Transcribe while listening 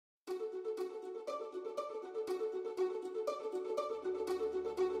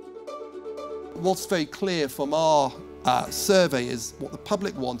what's very clear from our survey is what the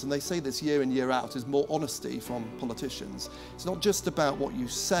public want, and they say this year in, year out, is more honesty from politicians. It's not just about what you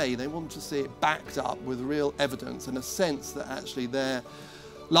say, they want to see it backed up with real evidence and a sense that actually their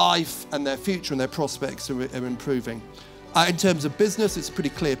life and their future and their prospects are improving. In terms of business, it's a pretty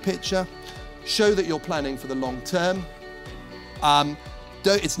clear picture. Show that you're planning for the long term.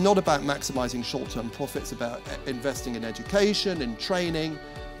 It's not about maximising short-term profits, it's about investing in education, in training,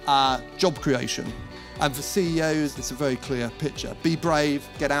 job creation. And for CEOs, it's a very clear picture. Be brave,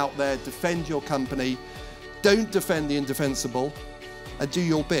 get out there, defend your company, don't defend the indefensible, and do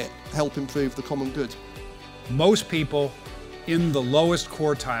your bit, help improve the common good. Most people in the lowest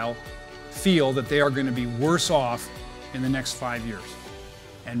quartile feel that they are going to be worse off in the next 5 years.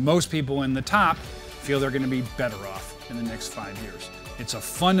 And most people in the top feel they're going to be better off in the next 5 years. It's a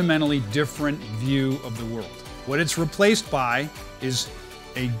fundamentally different view of the world. What it's replaced by is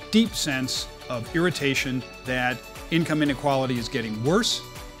a deep sense of irritation that income inequality is getting worse.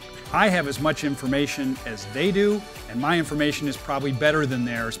 I have as much information as they do, and my information is probably better than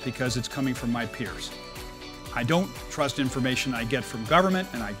theirs because it's coming from my peers. I don't trust information I get from government,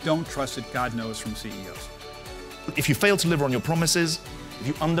 and I don't trust it, God knows, from CEOs. If you fail to deliver on your promises, if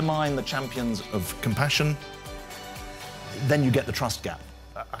you undermine the champions of compassion, then you get the trust gap.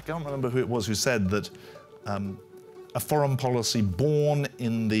 I can't remember who it was who said that a foreign policy born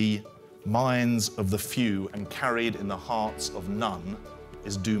in the minds of the few and carried in the hearts of none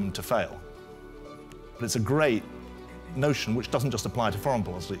is doomed to fail. But it's a great notion which doesn't just apply to foreign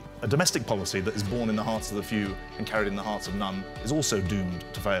policy. A domestic policy that is born in the hearts of the few and carried in the hearts of none is also doomed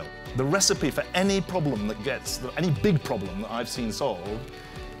to fail. The recipe for any problem that any big problem that I've seen solved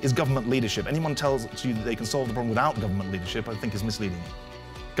is government leadership. Anyone tells you that they can solve the problem without government leadership, I think is misleading you.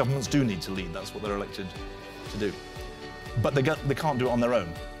 Governments do need to lead, that's what they're elected to do. But they can't do it on their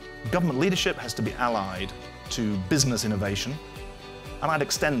own. Government leadership has to be allied to business innovation, and I'd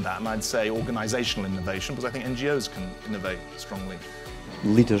extend that and I'd say organisational innovation, because I think NGOs can innovate strongly.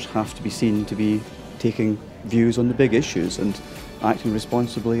 Leaders have to be seen to be taking views on the big issues and acting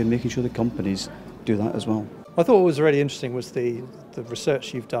responsibly and making sure the companies do that as well. I thought what was really interesting was the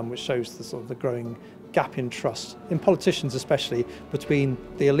research you've done, which shows the growing gap in trust, in politicians especially, between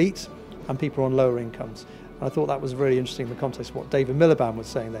the elite and people on lower incomes. And I thought that was really interesting in the context of what David Miliband was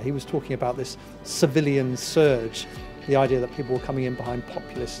saying there. He was talking about this civilian surge, the idea that people were coming in behind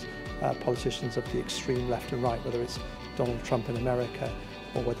populist politicians of the extreme left and right, whether it's Donald Trump in America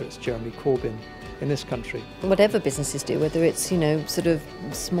or whether it's Jeremy Corbyn in this country. Whatever businesses do, whether it's sort of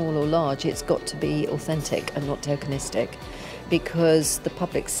small or large, it's got to be authentic and not tokenistic, because the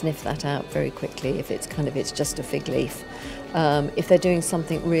public sniff that out very quickly if it's just a fig leaf. If they're doing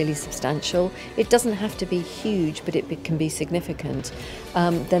something really substantial, it doesn't have to be huge, but it can be significant.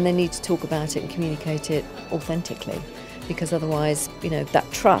 Then they need to talk about it and communicate it authentically, because otherwise, that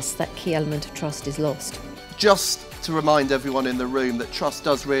trust, that key element of trust, is lost. Just to remind everyone in the room that trust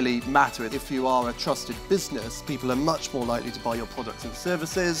does really matter. If you are a trusted business, people are much more likely to buy your products and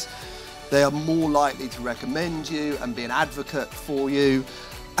services. They are more likely to recommend you and be an advocate for you.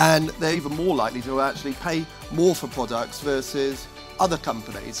 And they're even more likely to actually pay more for products versus other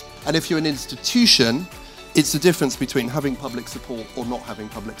companies. And if you're an institution, it's the difference between having public support or not having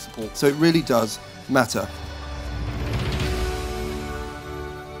public support. So it really does matter.